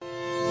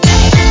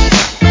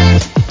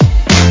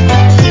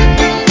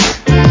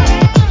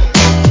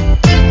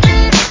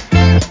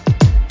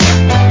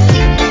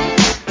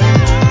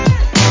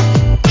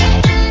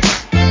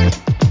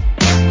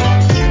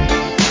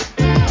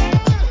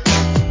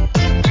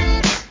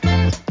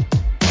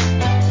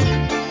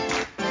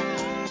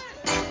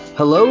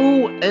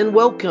Hello and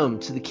welcome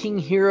to the King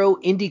Hiro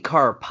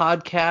Indycar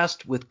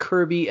podcast with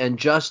Kirby and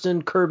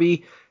Justin.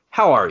 Kirby,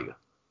 how are you?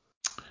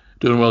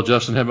 Doing well,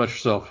 Justin. How about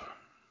yourself?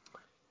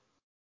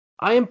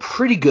 I am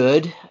pretty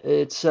good.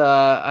 It's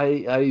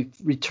I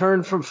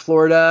returned from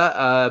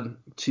Florida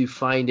to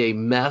find a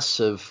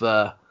mess of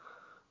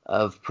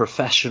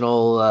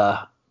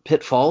professional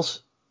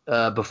pitfalls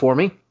before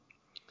me,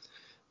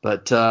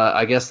 but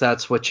I guess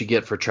that's what you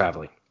get for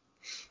traveling.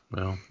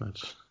 Well,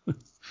 that's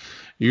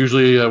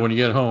usually when you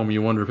get home,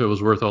 you wonder if it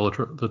was worth all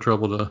the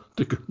trouble to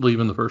leave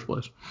in the first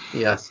place.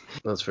 Yes,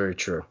 that's very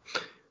true.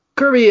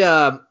 Kirby,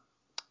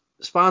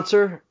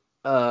 sponsor,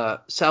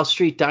 South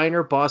Street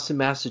Diner, Boston,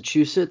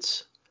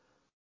 Massachusetts.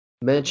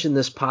 Mention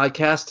this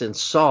podcast and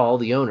Saul,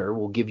 the owner,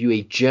 will give you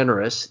a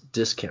generous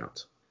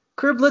discount.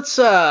 Kirby,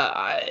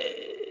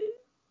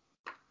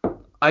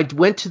 I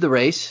went to the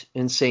race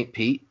in St.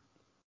 Pete.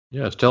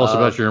 Yes, tell us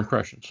about your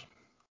impressions.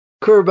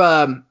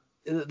 Kirby,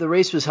 the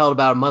race was held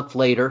about a month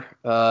later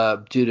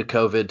due to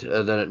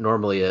COVID than it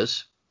normally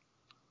is.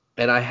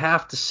 And I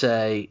have to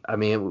say, I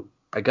mean,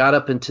 I got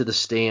up into the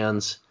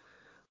stands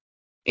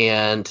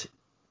and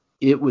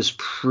it was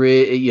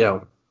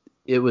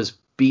it was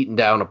beaten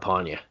down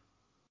upon you.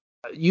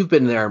 You've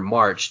been there in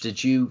March.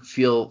 Did you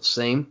feel the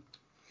same?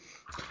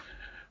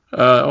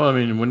 Well, I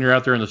mean, when you're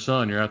out there in the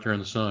sun, you're out there in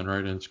the sun,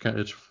 right? And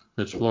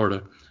it's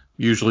Florida.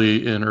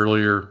 Usually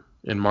earlier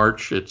in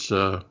March, it's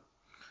hot,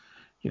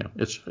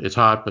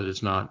 but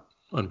it's not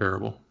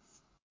unbearable.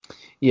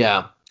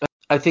 Yeah,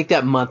 I think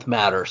that month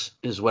matters,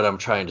 is what I'm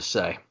trying to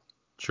say.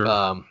 Sure.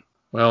 I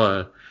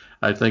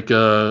think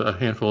a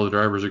handful of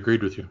drivers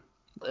agreed with you.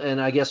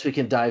 And I guess we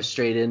can dive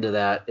straight into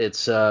that.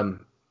 It's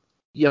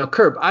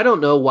Curb, I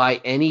don't know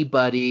why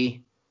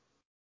anybody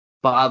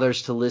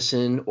bothers to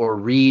listen or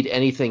read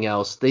anything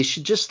else. They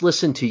should just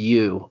listen to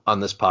you on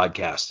this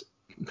podcast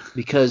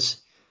because,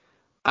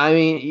 I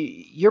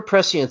mean, your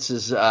prescience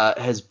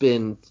has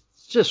been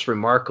just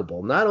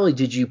remarkable. Not only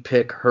did you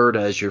pick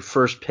Herta as your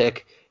first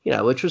pick,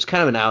 which was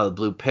kind of an out of the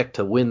blue pick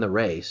to win the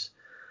race.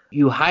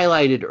 You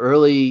highlighted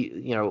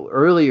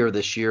earlier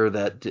this year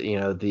that,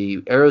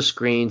 the aero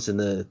screens and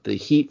the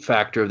heat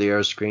factor of the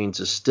aero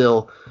screens is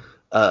still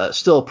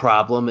a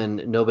problem,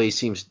 and nobody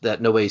seemed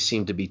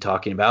to be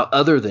talking about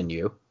other than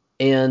you.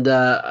 And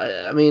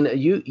I mean,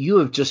 you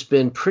have just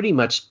been pretty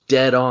much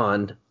dead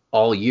on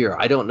all year.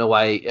 I don't know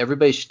why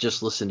everybody should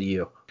just listen to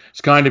you. It's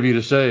kind of you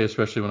to say,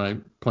 especially when I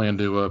plan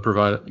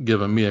to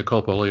give a mea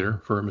culpa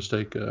later for a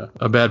mistake,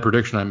 a bad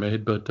prediction I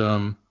made. But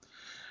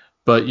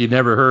you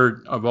never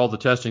heard of all the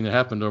testing that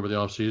happened over the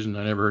off season.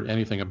 I never heard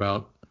anything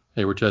about,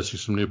 hey, we're testing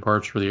some new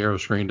parts for the aero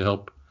screen to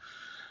help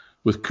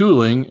with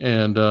cooling.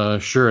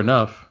 And sure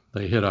enough,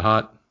 they hit a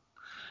hot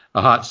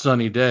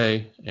sunny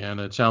day, and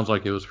it sounds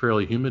like it was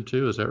fairly humid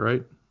too. Is that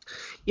right?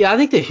 Yeah, I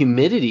think the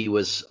humidity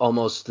was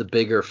almost the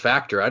bigger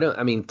factor.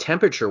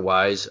 Temperature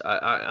wise,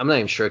 I'm not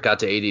even sure it got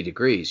to 80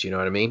 degrees. You know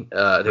what I mean?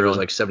 I think It was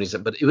like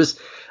 77, but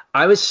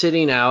I was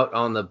sitting out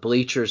on the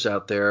bleachers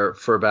out there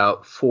for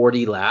about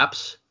 40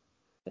 laps,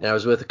 and I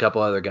was with a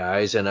couple other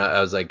guys, and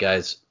I was like,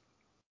 guys,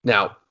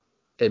 now,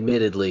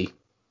 admittedly,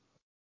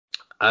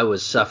 I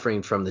was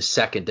suffering from the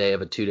second day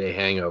of a 2-day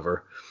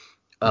hangover.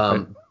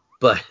 Okay.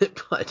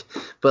 But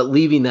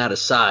leaving that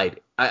aside,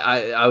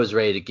 I was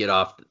ready to get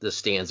off the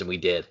stands, and we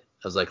did.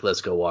 I was like, let's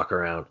go walk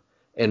around.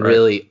 And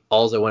really,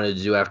 all I wanted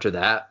to do after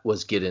that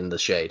was get in the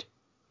shade.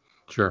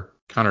 Sure.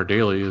 Connor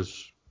Daly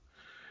is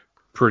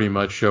pretty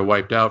much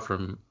wiped out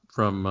from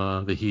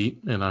the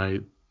heat, and I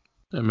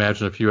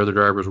imagine a few other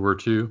drivers were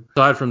too.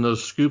 Aside from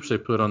those scoops they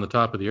put on the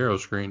top of the aero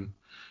screen,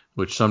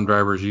 which some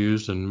drivers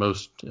used and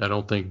most I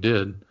don't think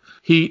did,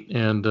 heat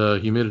and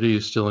humidity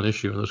is still an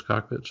issue in those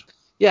cockpits.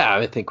 Yeah,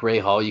 I think Ray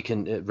Hall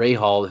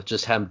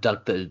just had him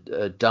dump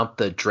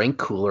the drink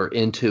cooler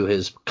into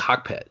his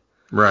cockpit.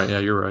 Right. Yeah,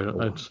 you're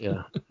right.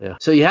 Yeah.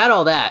 So you had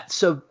all that.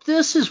 So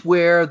this is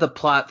where the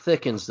plot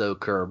thickens, though,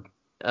 Curb.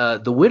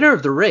 The winner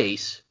of the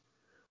race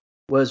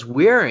was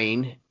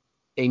wearing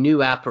a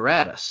new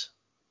apparatus,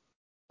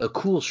 a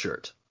cool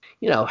shirt.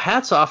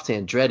 Hats off to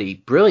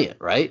Andretti. Brilliant,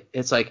 right?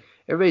 It's like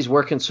everybody's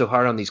working so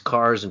hard on these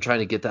cars and trying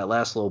to get that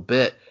last little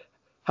bit.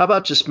 How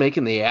about just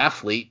making the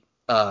athlete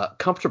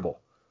comfortable?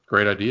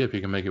 Great idea if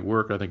you can make it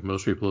work. I think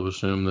most people have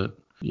assumed that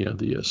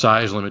the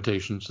size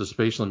limitations, the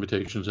space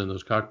limitations in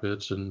those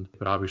cockpits,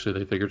 but obviously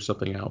they figured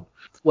something out.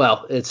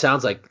 Well, it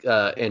sounds like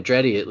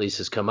Andretti at least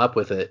has come up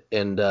with it,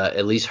 and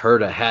at least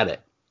Herta had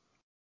it.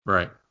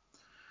 Right.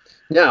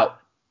 Now,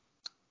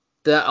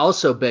 that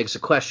also begs a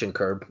question,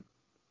 Curb.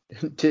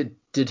 Did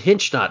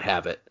Hinch not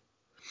have it?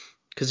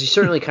 Because he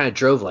certainly kind of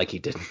drove like he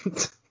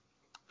didn't.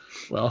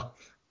 Well,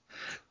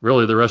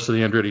 really the rest of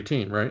the Andretti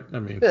team, right? I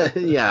mean,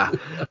 yeah.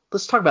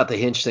 Let's talk about the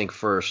Hinch thing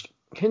first.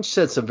 Hinch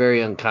said some very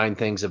unkind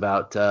things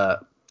about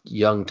not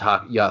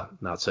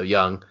so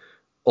young,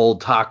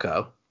 old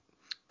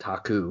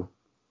Taku.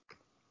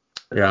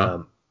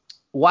 Yeah.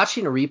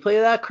 Watching a replay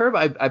of that, Curb,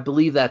 I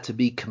believe that to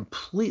be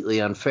completely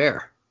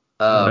unfair.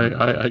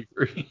 I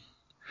agree.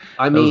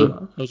 I mean,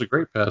 that was a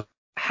great pass.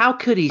 How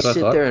could he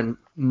sit there and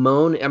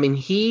moan? I mean,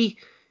 he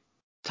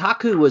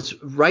Taku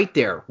was right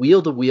there,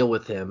 wheel to wheel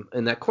with him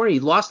in that corner. He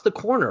lost the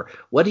corner.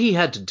 What he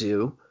had to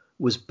do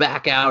was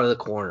back out of the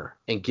corner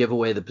and give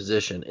away the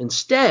position.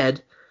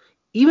 Instead,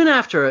 even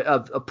after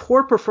a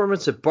poor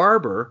performance at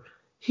Barber,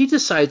 he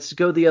decides to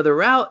go the other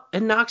route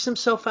and knocks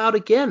himself out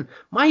again.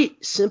 My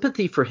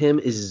sympathy for him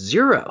is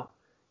zero.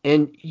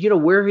 And,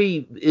 where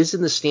he is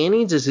in the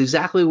standings is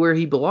exactly where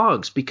he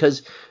belongs,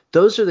 because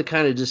those are the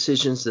kind of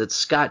decisions that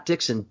Scott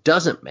Dixon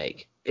doesn't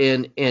make.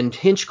 And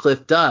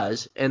Hinchcliffe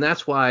does. And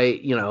that's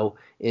why,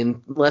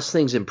 unless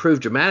things improve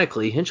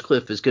dramatically,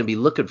 Hinchcliffe is going to be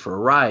looking for a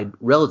ride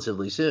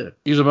relatively soon.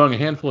 He's among a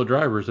handful of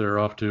drivers that are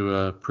off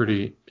to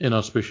pretty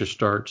inauspicious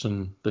starts,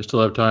 and they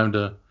still have time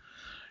to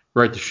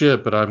right the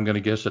ship, but I'm going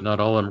to guess that not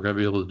all of them are going to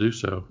be able to do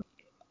so.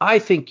 I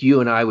think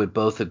you and I would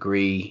both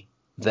agree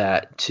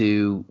that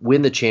to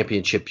win the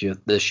championship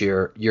this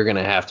year, you're going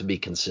to have to be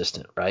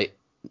consistent, right?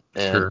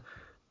 And, sure.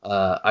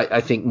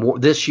 I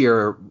think this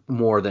year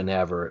more than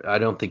ever. I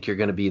don't think you're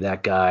going to be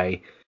that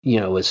guy,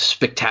 is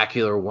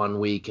spectacular one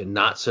week and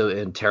not so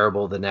and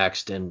terrible the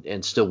next,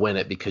 and still win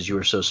it because you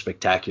were so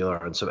spectacular.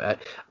 And so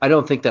I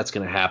don't think that's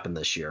going to happen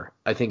this year.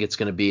 I think it's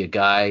going to be a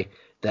guy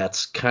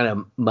that's kind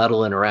of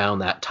muddling around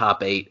that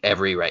top 8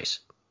 every race.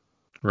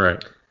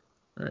 Right.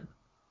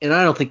 And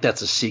I don't think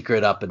that's a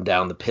secret up and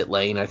down the pit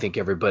lane. I think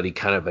everybody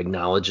kind of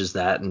acknowledges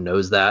that and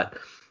knows that.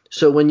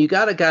 So when you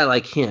got a guy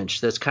like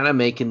Hinch that's kind of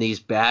making these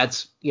bad,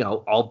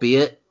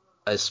 albeit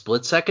a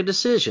split-second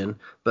decision,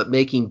 but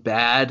making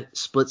bad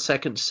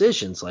split-second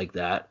decisions like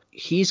that,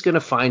 he's going to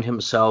find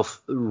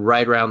himself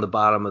right around the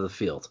bottom of the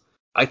field.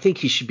 I think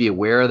he should be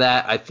aware of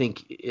that. I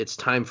think it's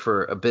time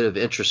for a bit of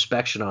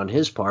introspection on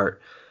his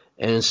part.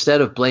 And instead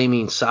of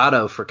blaming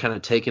Sato for kind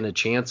of taking a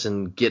chance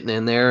and getting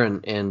in there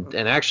and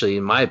actually,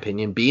 in my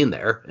opinion, being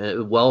there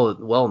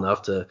well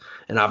enough to,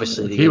 and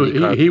obviously the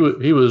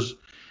IndyCar.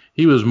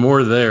 He was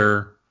more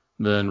there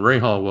than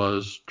Rahal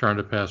was trying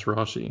to pass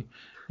Rossi.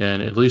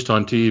 And at least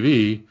on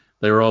TV,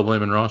 they were all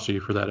blaming Rossi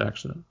for that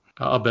accident.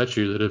 I'll bet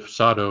you that if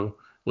Sato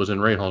was in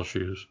Rahal's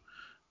shoes,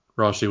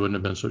 Rossi wouldn't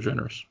have been so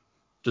generous.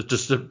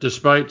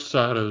 Despite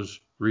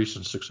Sato's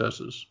recent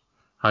successes,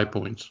 high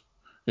points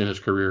in his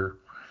career,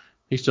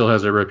 he still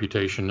has a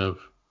reputation of,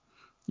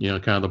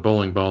 kind of the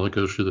bowling ball that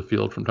goes through the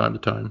field from time to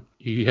time.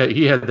 He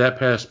had that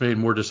pass made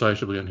more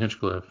decisively on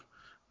Hinchcliffe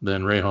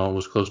than Rahal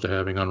was close to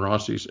having on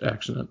Rossi's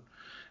accident.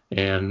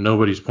 And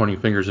nobody's pointing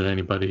fingers at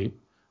anybody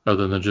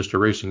other than just a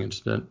racing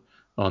incident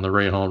on the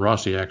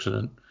Rahal-Rossi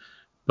accident.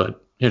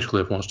 But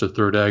Hinchcliffe wants to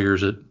throw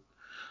daggers at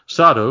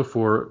Sato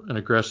for an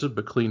aggressive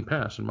but clean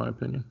pass, in my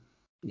opinion.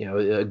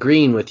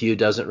 Agreeing with you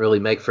doesn't really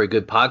make for a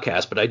good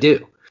podcast, but I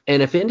do.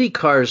 And if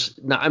IndyCar's,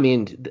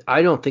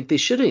 I don't think they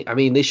should.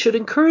 They should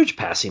encourage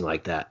passing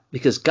like that,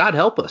 because God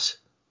help us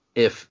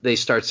if they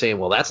start saying,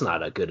 well, that's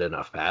not a good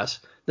enough pass,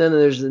 then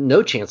there's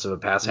no chance of a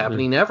pass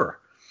happening ever.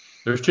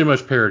 There's too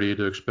much parity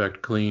to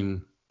expect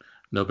clean,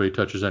 nobody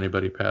touches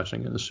anybody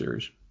passing in the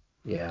series.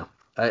 Yeah,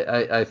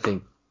 I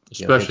think.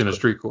 Especially in a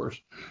street course.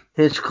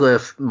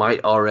 Hinchcliffe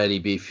might already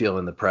be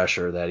feeling the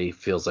pressure that he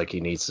feels like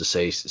he needs to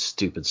say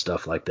stupid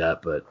stuff like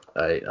that, but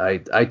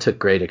I took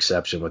great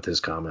exception with his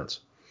comments.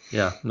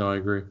 Yeah, no, I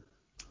agree.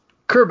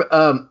 Curb,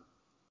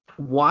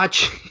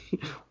 watching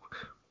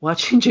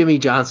Jimmy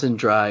Johnson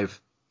drive,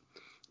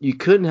 you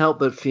couldn't help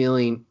but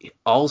feeling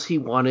all he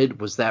wanted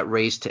was that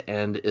race to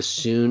end as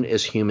soon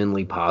as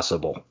humanly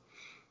possible.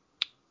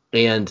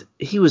 And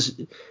he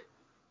was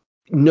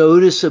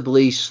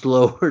noticeably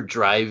slower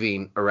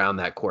driving around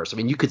that course.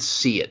 You could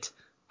see it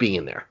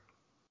being there.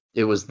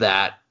 It was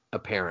that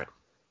apparent.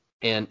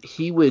 And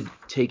he would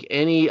take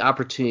any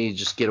opportunity to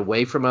just get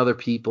away from other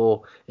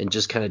people and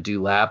just kind of do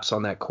laps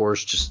on that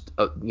course, just,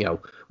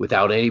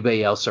 without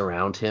anybody else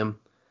around him.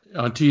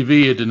 On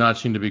TV, it did not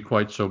seem to be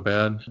quite so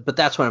bad. But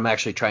that's what I'm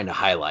actually trying to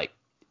highlight.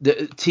 The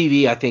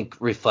TV, I think,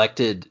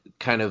 reflected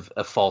kind of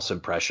a false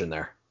impression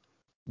there.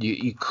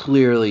 You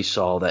clearly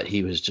saw that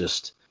he was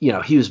just,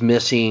 he was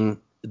missing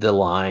the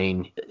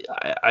line.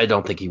 I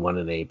don't think he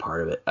wanted any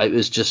part of it. It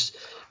was just,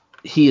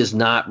 he is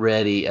not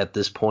ready at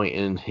this point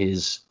in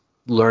his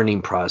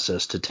learning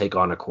process to take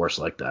on a course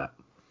like that.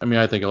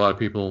 I think a lot of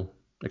people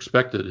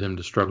expected him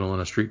to struggle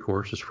on a street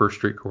course, his first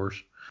street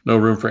course. No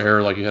room for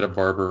error like he had at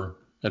Barber.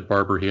 At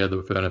Barber, he had the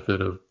benefit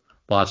of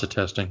lots of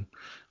testing,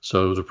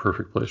 so it was a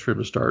perfect place for him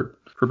to start.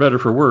 For better,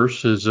 for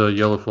worse, his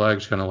yellow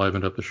flags kind of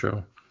livened up the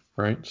show,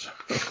 right?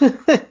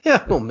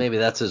 Yeah, well, maybe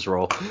that's his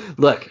role.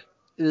 Look,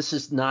 this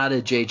is not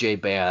a JJ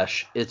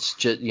bash. It's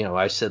just,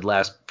 I said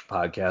last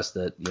podcast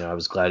that, I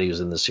was glad he was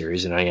in the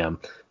series, and I am.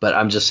 But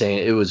I'm just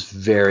saying it was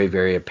very,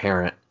 very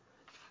apparent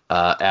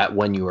at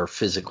when you were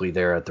physically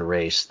there at the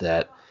race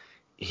that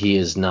he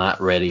is not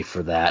ready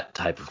for that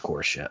type of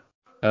course yet.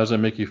 How does that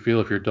make you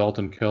feel if you're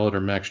Dalton Kellett or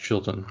Max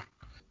Chilton?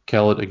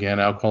 Kellett, again,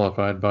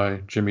 out-qualified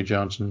by Jimmy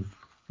Johnson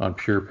on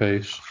pure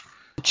pace.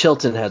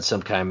 Chilton had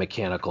some kind of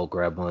mechanical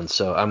gremlin,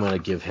 so I'm going to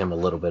give him a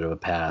little bit of a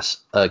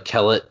pass.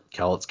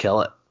 Kellett's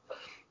Kellett.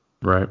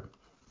 Right.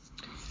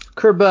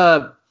 Curb,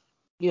 I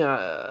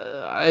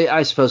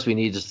suppose we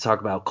need to talk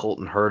about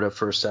Colton Herta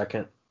for a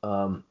second.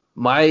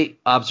 My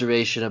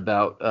observation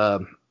about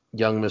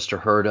young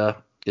Mr. Herta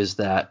is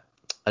that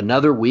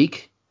another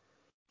week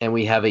and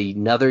we have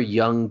another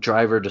young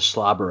driver to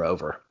slobber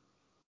over.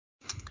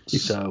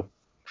 So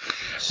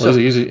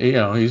he's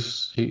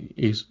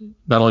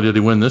not only did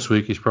he win this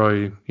week,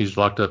 he's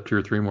locked up 2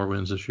 or 3 more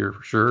wins this year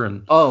for sure,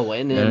 and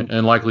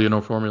likely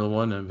no Formula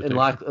One invitation,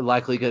 and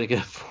likely going to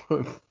get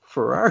a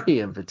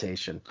Ferrari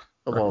invitation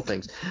of all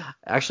things.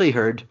 I actually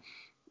heard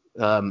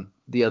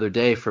the other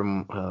day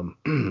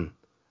from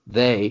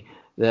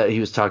that he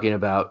was talking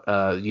about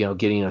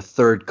getting a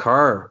third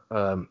car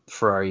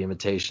Ferrari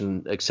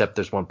invitation, except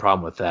there's one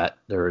problem with that.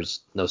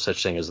 There's no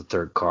such thing as a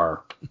third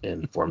car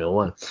in Formula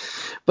One.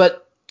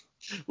 But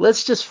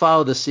let's just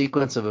follow the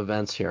sequence of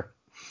events here.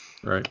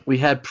 Right. We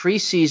had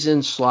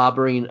preseason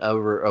slobbering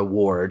over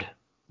Award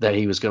that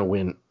he was going to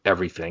win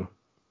everything.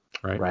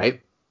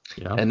 Right.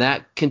 Yeah. And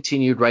that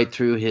continued right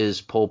through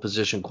his pole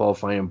position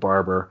qualifying in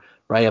Barber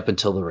right up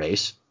until the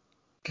race.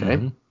 Okay.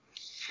 Mm-hmm.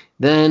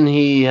 Then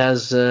he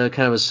has kind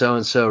of a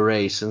so-and-so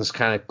race and is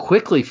kind of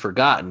quickly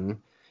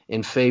forgotten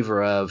in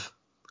favor of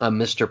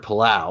Mr.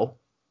 Palau,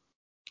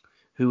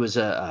 who was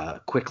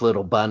a quick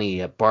little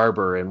bunny at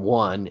Barber and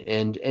won,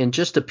 and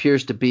just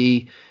appears to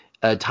be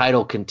a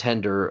title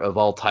contender of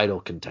all title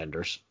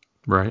contenders.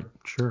 Right,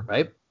 sure.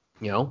 Right?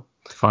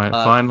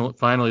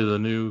 Finally the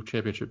new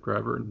championship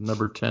driver,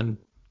 number 10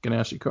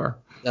 Ganassi car.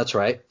 That's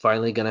right.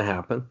 Finally going to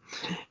happen.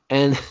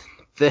 And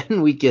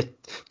then we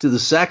get to the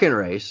second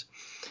race,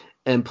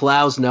 and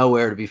Palau's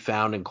nowhere to be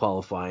found in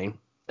qualifying,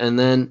 and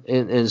then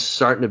and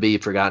starting to be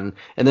forgotten.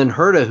 And then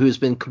Herta, who's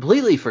been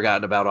completely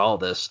forgotten about all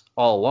this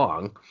all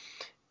along,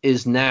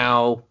 is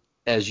now,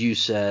 as you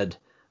said,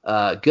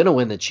 going to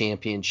win the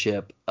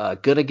championship,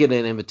 going to get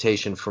an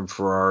invitation from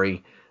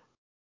Ferrari.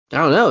 I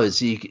don't know. Is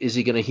he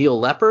going to heal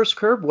lepers,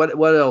 Curb?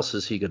 What else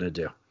is he going to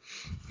do?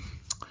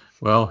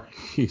 Well,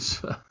 I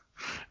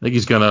think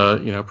he's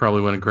going to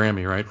probably win a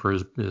Grammy, right, for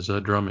his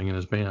drumming in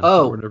his band.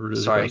 Oh, or whatever it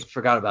is. Sorry,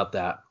 forgot about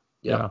that.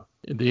 Yep. Yeah.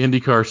 The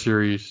IndyCar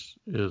series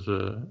is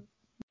a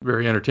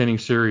very entertaining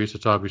series.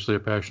 It's obviously a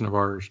passion of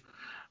ours.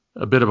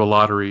 A bit of a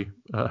lottery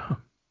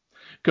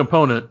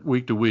component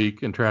week to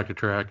week and track to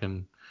track,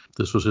 and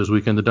this was his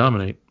weekend to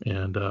dominate.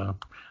 And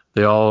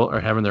they all are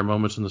having their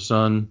moments in the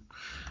sun.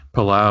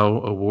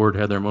 Palau, Award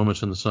had their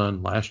moments in the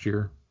sun last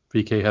year.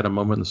 VK had a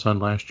moment in the sun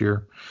last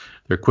year.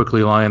 They're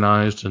quickly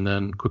lionized and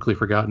then quickly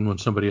forgotten when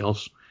somebody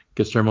else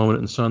gets their moment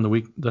in the sun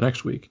the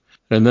next week.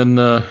 And then,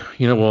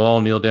 we'll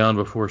all kneel down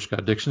before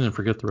Scott Dixon and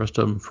forget the rest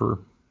of them for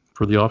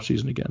the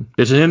offseason again.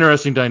 It's an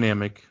interesting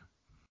dynamic,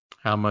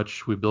 how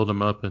much we build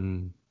them up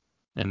and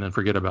then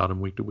forget about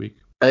them week to week.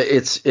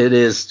 It's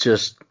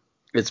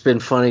been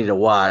funny to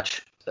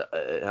watch.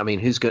 I mean,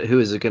 who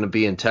is it going to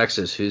be in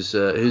Texas? Who's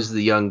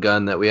the young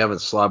gun that we haven't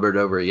slobbered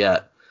over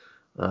yet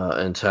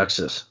in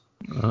Texas?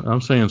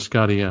 I'm saying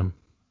Scotty M.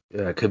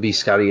 Yeah, it could be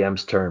Scotty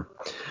M's turn.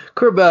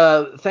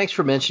 Curb, thanks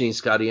for mentioning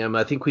Scotty M.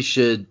 I think we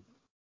should.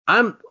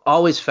 I'm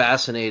always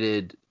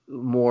fascinated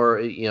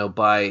more,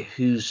 by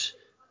who's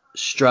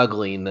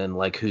struggling than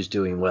like who's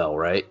doing well,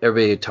 right?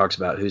 Everybody talks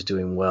about who's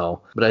doing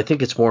well, but I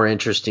think it's more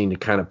interesting to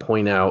kind of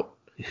point out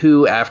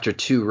who after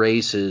 2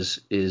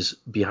 races is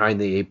behind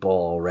the 8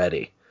 ball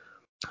already.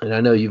 And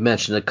I know you've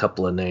mentioned a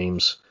couple of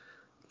names,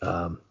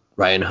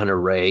 Ryan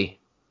Hunter-Reay,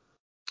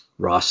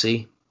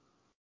 Rossi,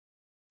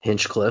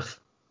 Hinchcliffe,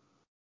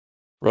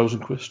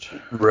 Rosenquist.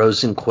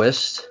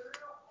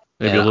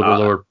 Maybe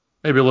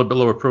a little bit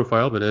lower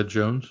profile, but Ed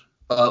Jones.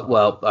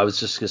 Well, I was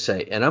just going to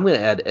say, and I'm going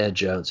to add Ed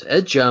Jones.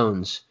 Ed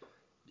Jones,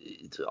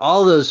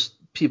 all those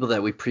people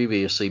that we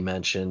previously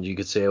mentioned, you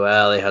could say,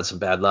 well, they had some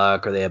bad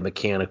luck or they had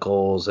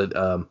mechanicals.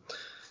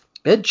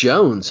 Ed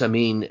Jones, I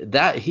mean,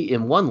 that he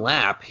in one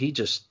lap, he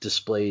just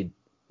displayed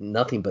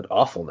nothing but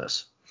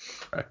awfulness.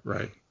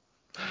 Right.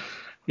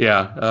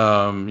 Yeah.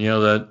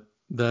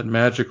 That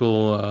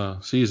magical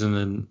season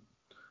and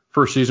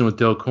first season with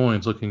Dale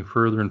Coyne's looking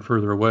further and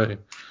further away.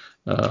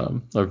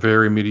 A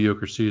very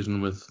mediocre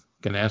season with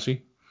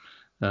Ganassi.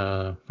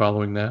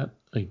 Following that,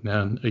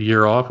 now a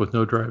year off with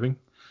no driving,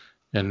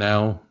 and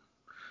now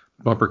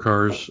bumper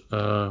cars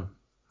in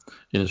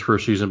his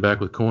first season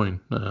back with Coyne.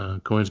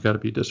 Coyne's got to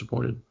be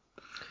disappointed.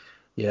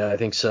 Yeah, I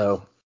think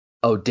so.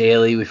 Oh,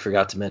 Daly, we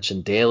forgot to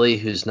mention Daly,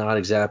 who's not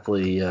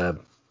exactly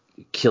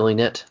killing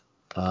it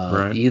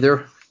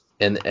either.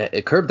 And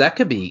Curb, that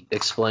could be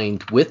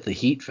explained with the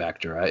heat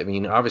factor. I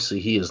mean, obviously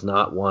he is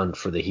not one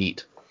for the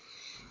heat.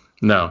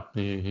 No,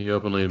 he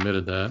openly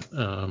admitted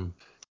that.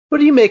 What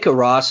do you make of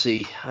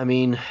Rossi? I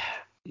mean,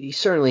 he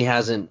certainly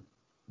hasn't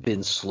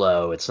been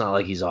slow. It's not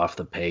like he's off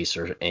the pace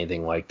or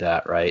anything like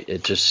that, right?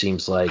 It just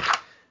seems like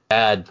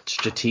bad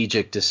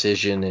strategic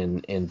decision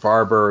in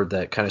Barber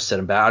that kind of set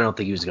him back. I don't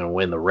think he was going to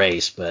win the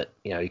race, but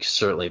he's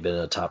certainly been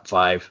in the top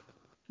 5.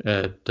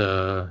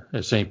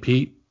 At St.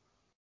 Pete,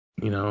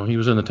 he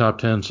was in the top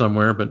 10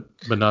 somewhere, but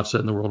not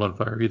setting the world on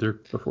fire either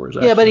before his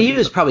accident. Yeah, but he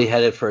was probably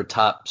headed for a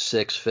top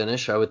 6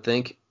 finish, I would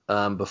think,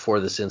 before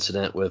this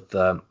incident with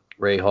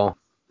Ray Hall.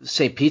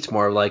 St. Pete's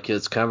more like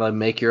it's kind of like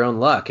make your own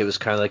luck. It was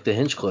kind of like the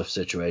Hinchcliffe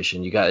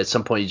situation. You got at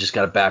some point you just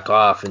got to back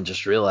off and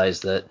just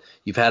realize that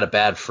you've had a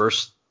bad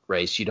first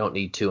race. You don't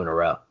need two in a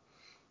row.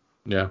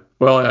 Yeah.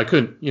 Well, I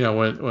couldn't,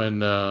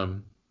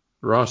 when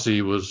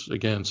Rossi was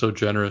again so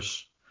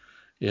generous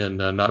in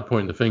not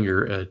pointing the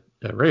finger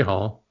at Ray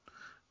Hall,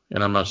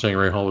 and I'm not saying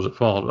Ray Hall was at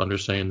fault. I'm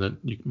just saying that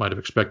you might have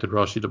expected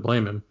Rossi to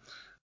blame him,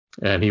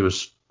 and he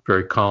was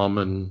very calm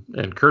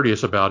and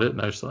courteous about it.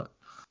 And I just thought,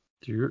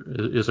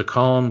 is a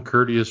calm,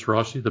 courteous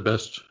Rossi the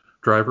best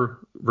driver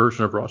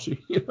version of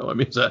Rossi? I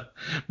mean,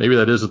 maybe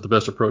that isn't the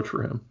best approach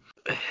for him.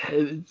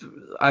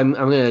 I'm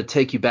going to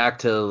take you back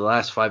to the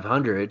last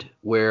 500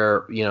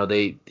 where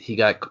he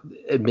got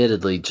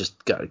admittedly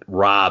just got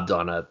robbed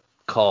on a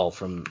call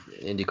from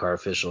IndyCar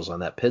officials on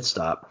that pit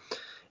stop,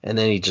 and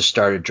then he just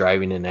started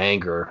driving in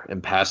anger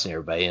and passing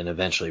everybody and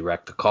eventually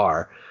wrecked the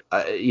car.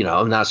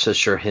 I'm not so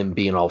sure him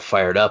being all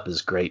fired up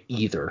is great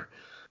either.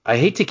 I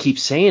hate to keep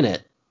saying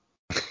it.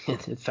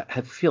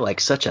 I feel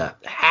like such a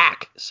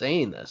hack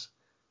saying this,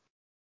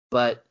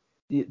 but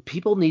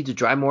people need to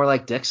drive more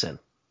like Dixon.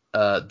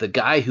 The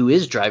guy who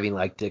is driving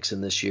like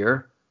Dixon this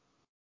year,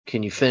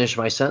 can you finish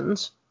my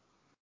sentence?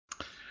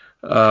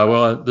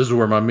 Well, this is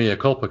where my mea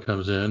culpa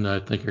comes in. I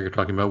think you're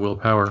talking about Will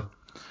Power.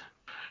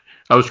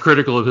 I was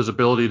critical of his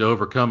ability to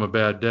overcome a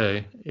bad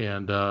day,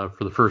 and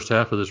for the first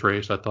half of this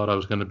race, I thought I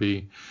was going to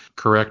be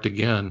correct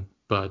again.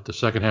 But the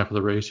second half of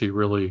the race, he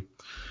really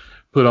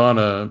put on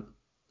a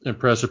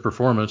impressive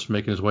performance,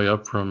 making his way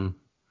up from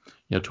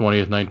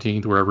 20th,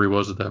 19th, wherever he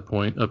was at that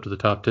point, up to the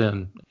top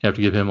 10. You have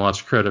to give him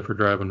lots of credit for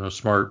driving a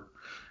smart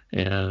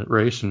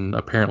race and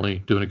apparently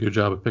doing a good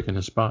job of picking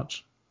his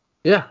spots.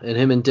 Yeah, and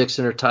him and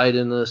Dixon are tied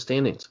in the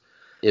standings.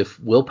 If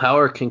Will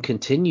Power can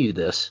continue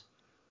this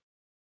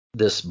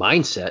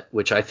mindset,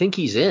 which I think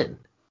he's in,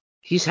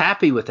 he's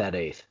happy with that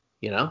eighth.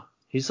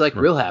 He's like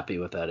real happy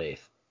with that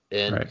eighth,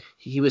 and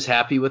he was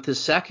happy with his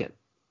second,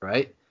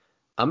 right?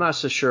 I'm not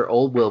so sure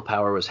old Will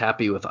Power was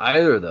happy with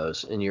either of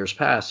those in years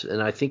past,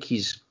 and I think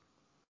he's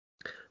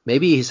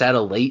had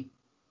a late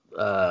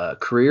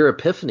career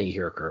epiphany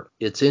here, Kurt.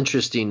 It's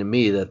interesting to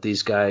me that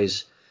these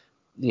guys,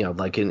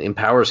 like in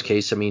Power's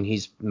case, I mean,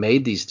 he's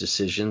made these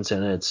decisions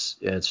and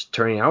it's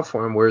turning out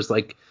for him. Whereas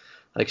like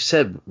I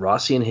said,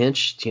 Rossi and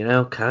Hinch,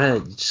 kind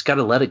of just got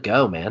to let it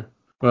go, man.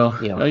 Well,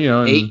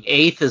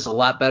 eighth is a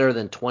lot better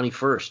than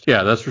 21st.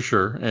 Yeah, that's for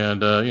sure.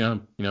 And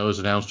it was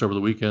announced over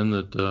the weekend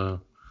that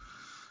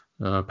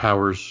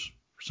Powers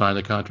signed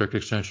the contract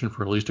extension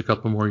for at least a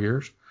couple more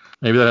years.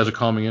 Maybe that has a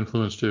calming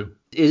influence too.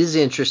 It is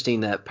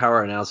interesting that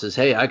Power announces,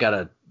 "Hey, I got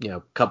a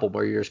couple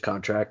more years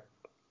contract,"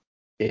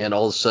 and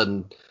all of a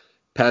sudden,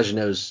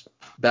 Pagenaud's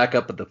back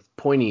up at the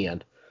pointy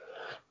end.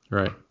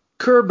 Right.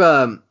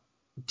 Curb,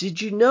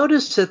 did you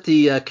notice that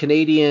the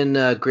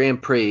Canadian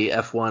Grand Prix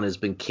F1 has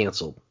been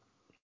canceled?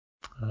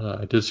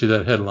 I did see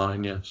that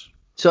headline, yes.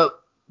 So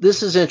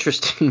this is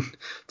interesting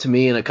to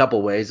me in a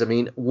couple ways. I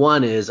mean,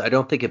 one is I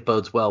don't think it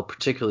bodes well,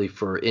 particularly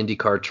for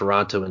IndyCar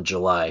Toronto in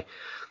July.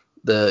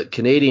 The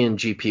Canadian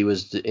GP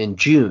was in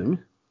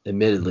June,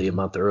 admittedly a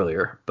month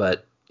earlier,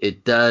 but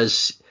it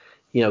does,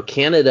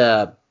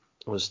 Canada,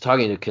 I was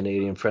talking to a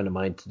Canadian friend of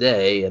mine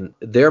today, and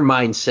their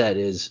mindset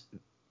is,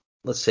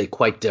 let's say,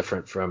 quite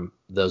different from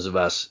those of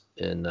us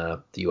in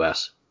the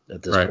U.S.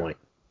 at this point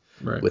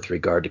with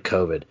regard to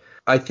COVID.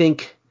 I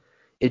think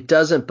it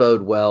doesn't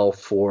bode well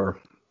for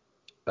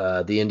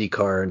the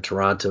IndyCar in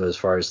Toronto as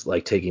far as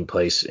like taking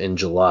place in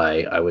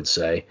July, I would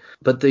say.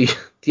 But the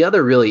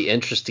other really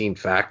interesting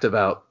fact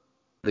about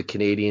the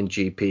Canadian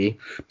GP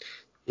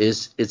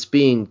is it's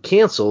being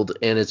canceled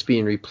and it's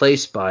being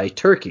replaced by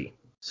Turkey.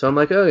 So I'm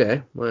like,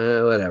 okay,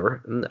 well,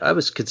 whatever. And I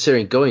was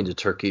considering going to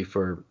Turkey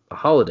for a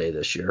holiday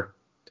this year.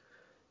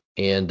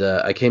 And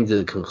I came to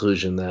the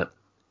conclusion that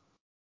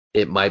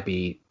it might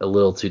be a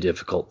little too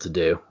difficult to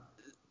do.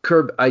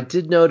 Curb, I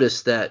did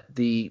notice that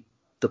the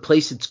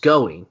place it's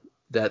going,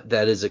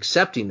 that is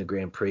accepting the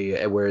Grand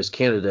Prix, whereas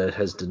Canada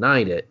has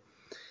denied it,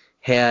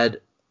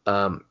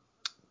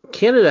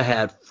 Canada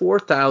had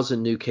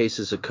 4,000 new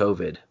cases of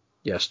COVID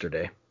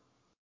yesterday.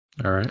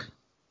 All right.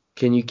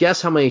 Can you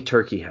guess how many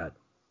Turkey had?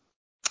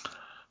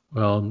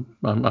 Well,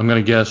 I'm going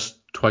to guess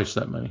twice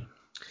that many.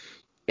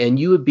 And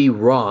you would be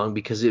wrong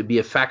because it would be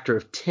a factor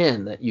of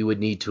 10 that you would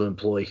need to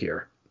employ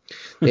here.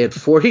 They had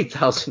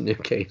 40,000 new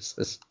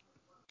cases.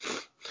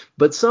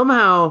 But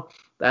somehow,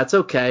 that's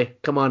okay.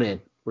 Come on in.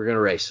 We're going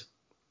to race.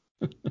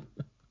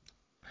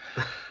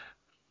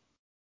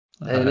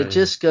 And it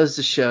just goes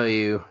to show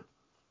you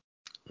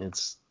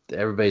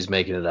everybody's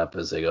making it up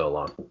as they go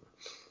along.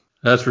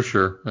 That's for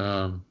sure.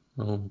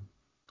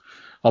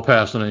 I'll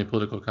pass on any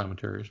political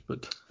commentaries,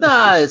 but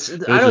I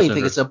don't even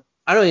think it's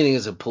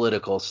a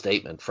political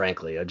statement,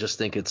 frankly. I just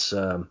think it's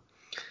I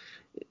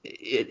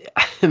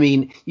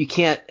mean, you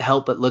can't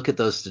help but look at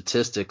those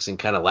statistics and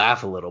kind of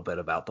laugh a little bit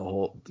about the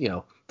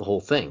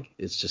whole thing.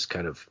 It's just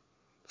kind of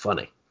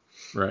funny.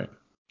 Right.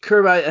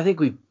 Curb, I think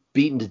we've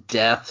beaten to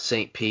death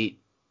St. Pete.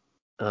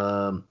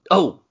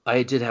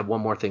 I did have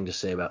one more thing to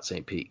say about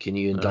St. Pete. Can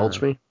you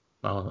indulge me?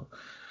 I'll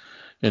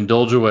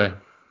indulge away.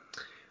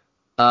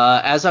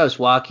 As I was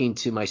walking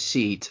to my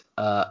seat,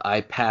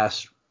 I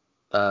passed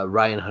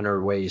Ryan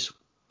Hunter-Way's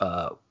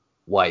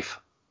wife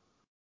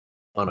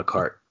on a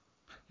cart.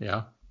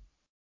 Yeah.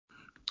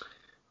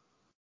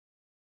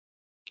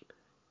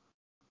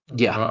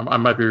 Yeah. I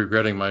might be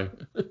regretting my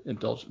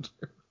indulgence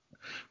here.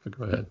 But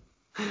go ahead.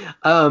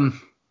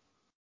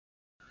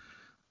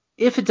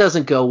 If it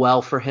doesn't go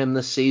well for him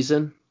this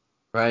season,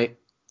 right,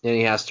 and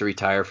he has to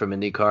retire from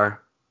IndyCar,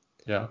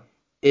 Yeah.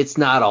 it's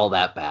not all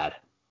that bad.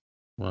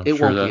 Well, It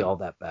won't be all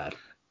that bad.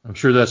 I'm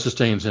sure that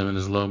sustains him in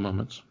his low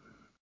moments.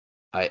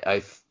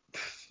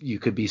 You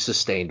could be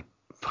sustained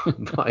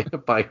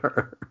by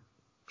her.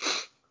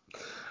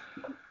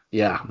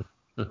 Yeah.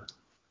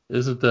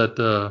 Isn't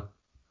that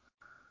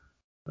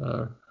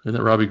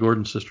Robbie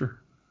Gordon's sister?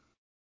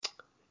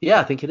 Yeah,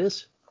 I think it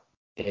is.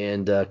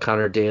 And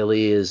Connor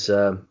Daly is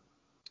the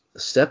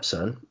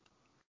stepson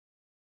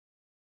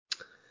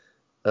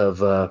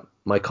of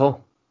Mike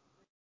Hull.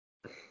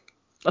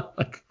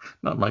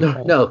 Not Mike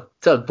Hull. No,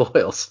 Doug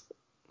Boyles.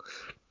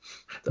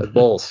 Doug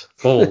Bowles.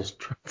 Bowles.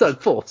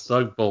 Doug Bowles.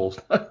 Doug Bowles.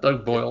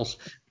 Doug Boyles.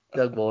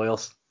 Doug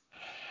Boyles.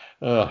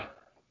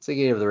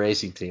 Thinking of the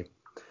racing team.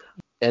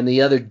 And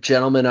the other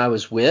gentleman I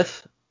was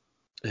with,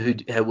 who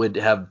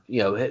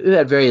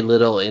had very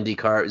little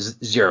IndyCar,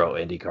 zero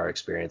IndyCar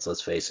experience,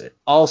 let's face it.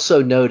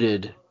 Also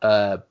noted,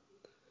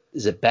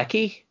 is it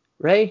Becky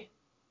Ray?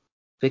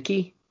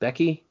 Becky, I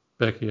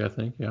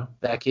think, yeah.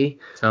 Becky.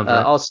 Sounds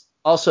right.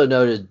 Also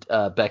noted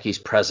Becky's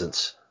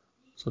presence.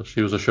 So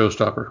she was a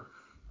showstopper.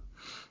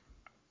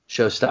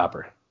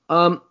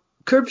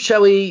 Kirby,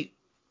 shall we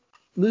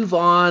move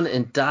on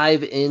and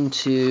dive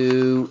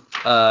into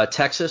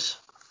Texas?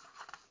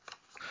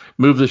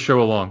 Move the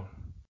show along.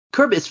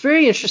 Kirby, it's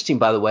very interesting,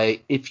 by the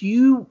way. If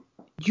you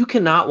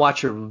cannot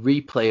watch a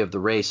replay of the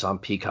race on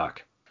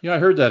Peacock. Yeah, I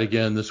heard that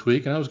again this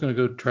week, and I was going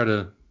to go try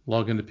to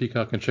log into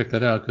Peacock and check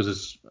that out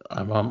because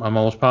I'm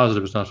almost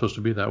positive it's not supposed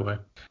to be that way.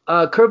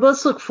 Kirby,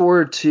 let's look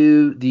forward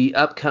to the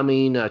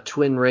upcoming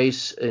twin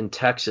race in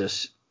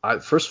Texas.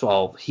 First of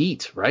all,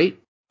 heat, right?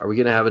 Are we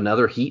going to have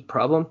another heat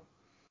problem?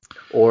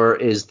 Or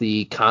is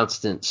the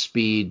constant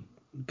speed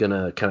going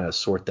to kind of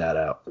sort that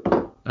out?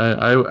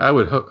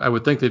 I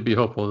would think they'd be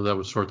hopeful that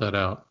would sort that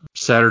out.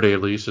 Saturday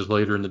at least is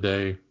later in the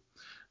day.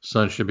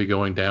 Sun should be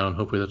going down.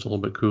 Hopefully that's a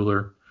little bit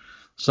cooler.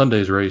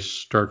 Sunday's race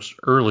starts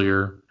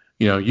earlier.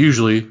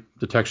 Usually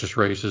the Texas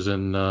race is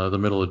in the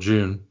middle of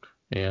June,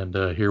 and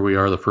here we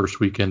are the first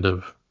weekend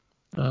of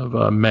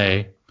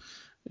May,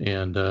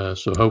 and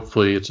so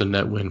hopefully it's a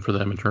net win for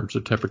them in terms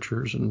of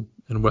temperatures and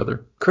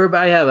weather. Curb,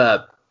 I have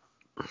a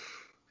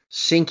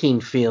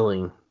sinking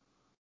feeling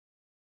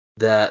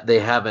that they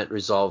haven't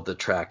resolved the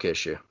track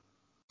issue.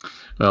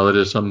 Well, it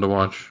is something to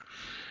watch.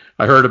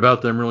 I heard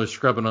about them really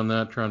scrubbing on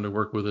that, trying to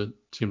work with it.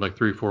 Seemed like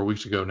 3-4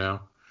 weeks ago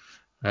now.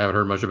 I haven't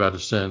heard much about it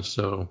since,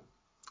 so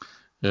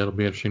it'll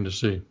be interesting to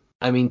see.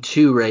 I mean,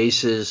 2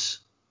 races,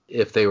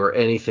 if they were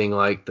anything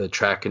like the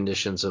track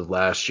conditions of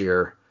last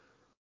year,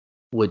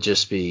 would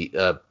just be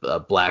a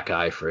black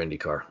eye for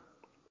IndyCar,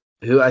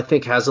 who I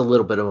think has a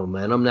little bit of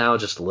momentum now,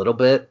 just a little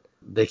bit.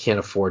 They can't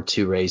afford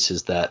 2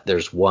 races that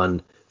there's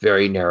one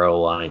very narrow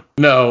line.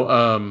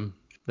 No,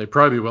 they'd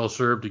probably be well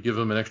served to give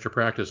them an extra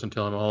practice and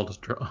tell them all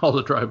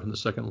to drive in the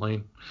second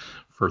lane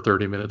for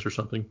 30 minutes or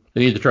something.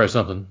 They need to try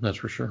something, that's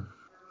for sure.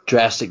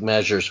 Drastic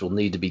measures will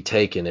need to be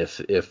taken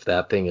if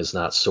that thing is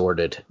not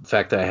sorted. The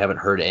fact that I haven't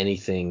heard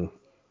anything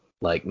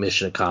like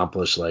mission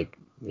accomplished, like,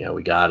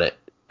 we got it,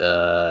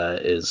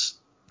 is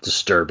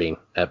disturbing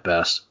at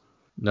best.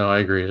 No, I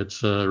agree.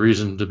 It's a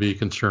reason to be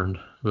concerned,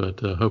 but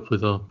hopefully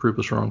they'll prove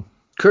us wrong.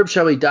 Curb,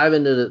 shall we dive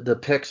into the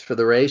picks for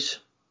the race?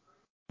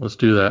 Let's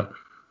do that.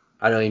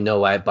 I don't even know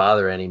why I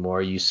bother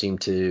anymore. You seem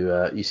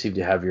to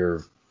have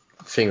your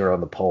finger on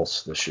the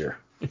pulse this year.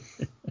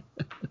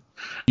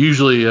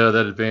 Usually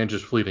that advantage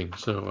is fleeting,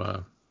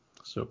 so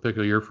pick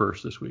a year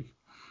first this week.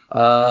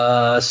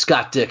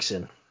 Scott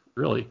Dixon.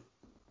 Really?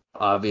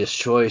 Obvious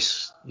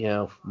choice,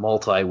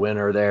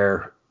 multi-winner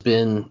there.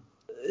 Been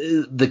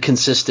the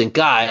consistent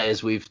guy,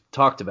 as we've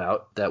talked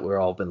about, that we're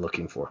all been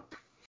looking for.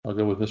 I'll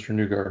go with Mr.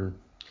 Newgarden.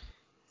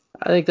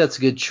 I think that's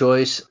a good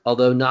choice,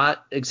 although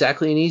not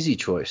exactly an easy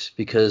choice,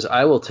 because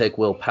I will take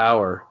Will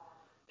Power,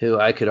 who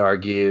I could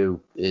argue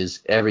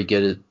is every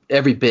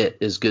bit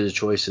as good a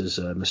choice as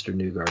Mr.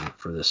 Newgarden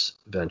for this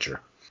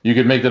venture. You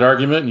could make that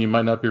argument, and you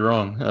might not be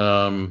wrong.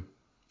 I'm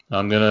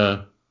going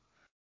to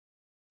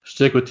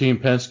stick with Team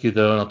Penske,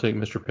 though, and I'll take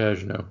Mr.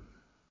 Pagenaud.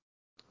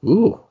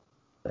 Ooh,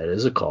 that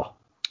is a call.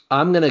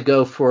 I'm going to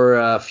go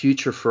for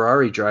future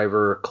Ferrari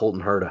driver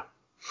Colton Herta.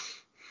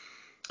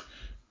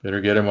 Better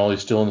get him while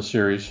he's still in the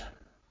series.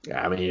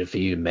 I mean, if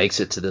he makes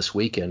it to this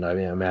weekend, I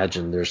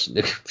imagine there's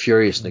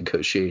furious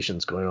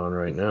negotiations going on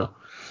right now.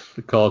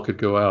 The call could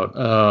go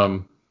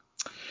out.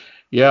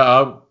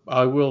 Yeah,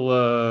 I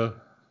will.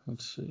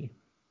 Let's see.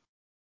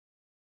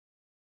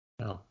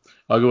 No,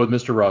 I'll go with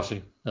Mr.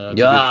 Rossi.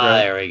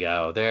 There we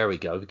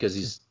go. Because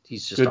he's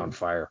just good, on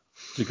fire.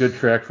 It's a good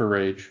track for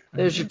rage.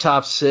 There's your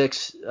top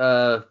 6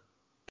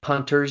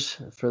 punters.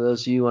 For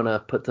those of you who want to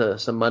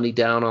put some money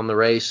down on the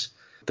race,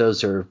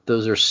 Those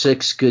are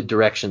 6 good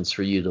directions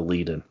for you to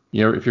lead in.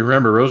 You know, if you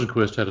remember,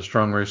 Rosenquist had a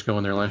strong race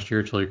going there last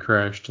year until he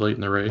crashed late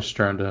in the race,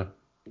 trying to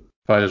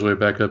fight his way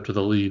back up to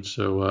the lead.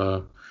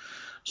 So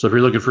if you're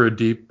looking for a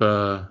deep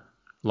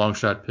long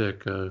shot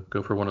pick,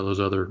 go for one of those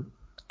other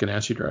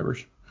Ganassi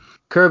drivers.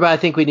 Kirby, I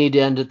think we need to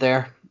end it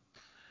there.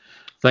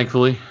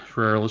 Thankfully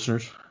for our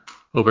listeners.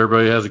 Hope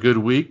everybody has a good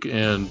week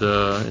and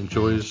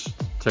enjoys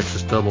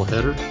Texas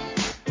doubleheader.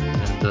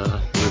 And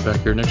we'll be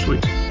back here next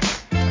week.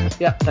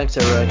 Yeah, thanks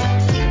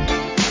everybody.